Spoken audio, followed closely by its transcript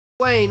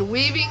Wayne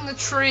weaving the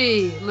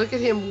tree. Look at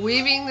him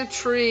weaving the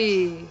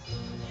tree.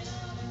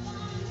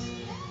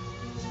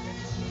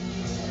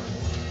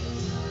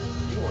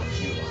 You want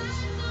cute ones.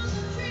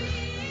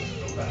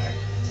 Come back.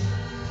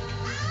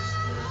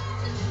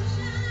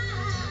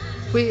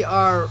 We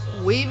are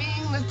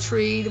weaving the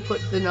tree to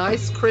put the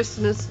nice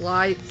Christmas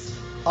lights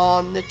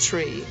on the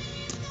tree.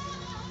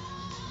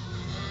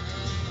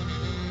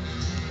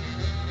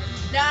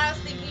 Now I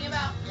was thinking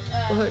about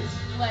What?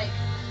 like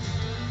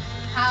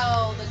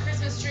how the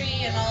Christmas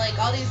tree and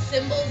all these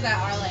symbols that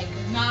are like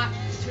not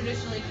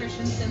traditionally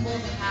Christian symbols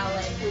and how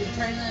like we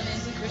turn them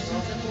into Christian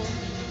symbols.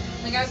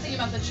 Like I was thinking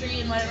about the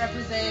tree and what it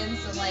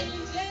represents and like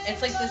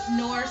it's like this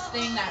Norse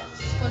thing that's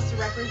supposed to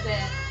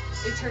represent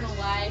eternal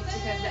life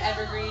because the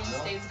evergreen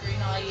stays green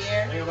all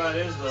year. The thing about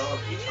it is though,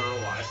 eternal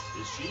life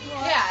is Jesus.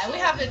 Yeah,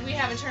 we have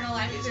eternal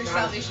life through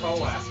salvation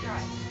of Jesus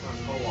Christ. It's not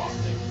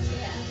co-opting.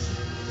 Yeah.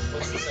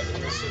 What's the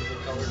second most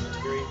suitable color to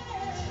green?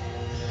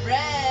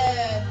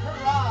 Red,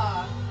 hurrah!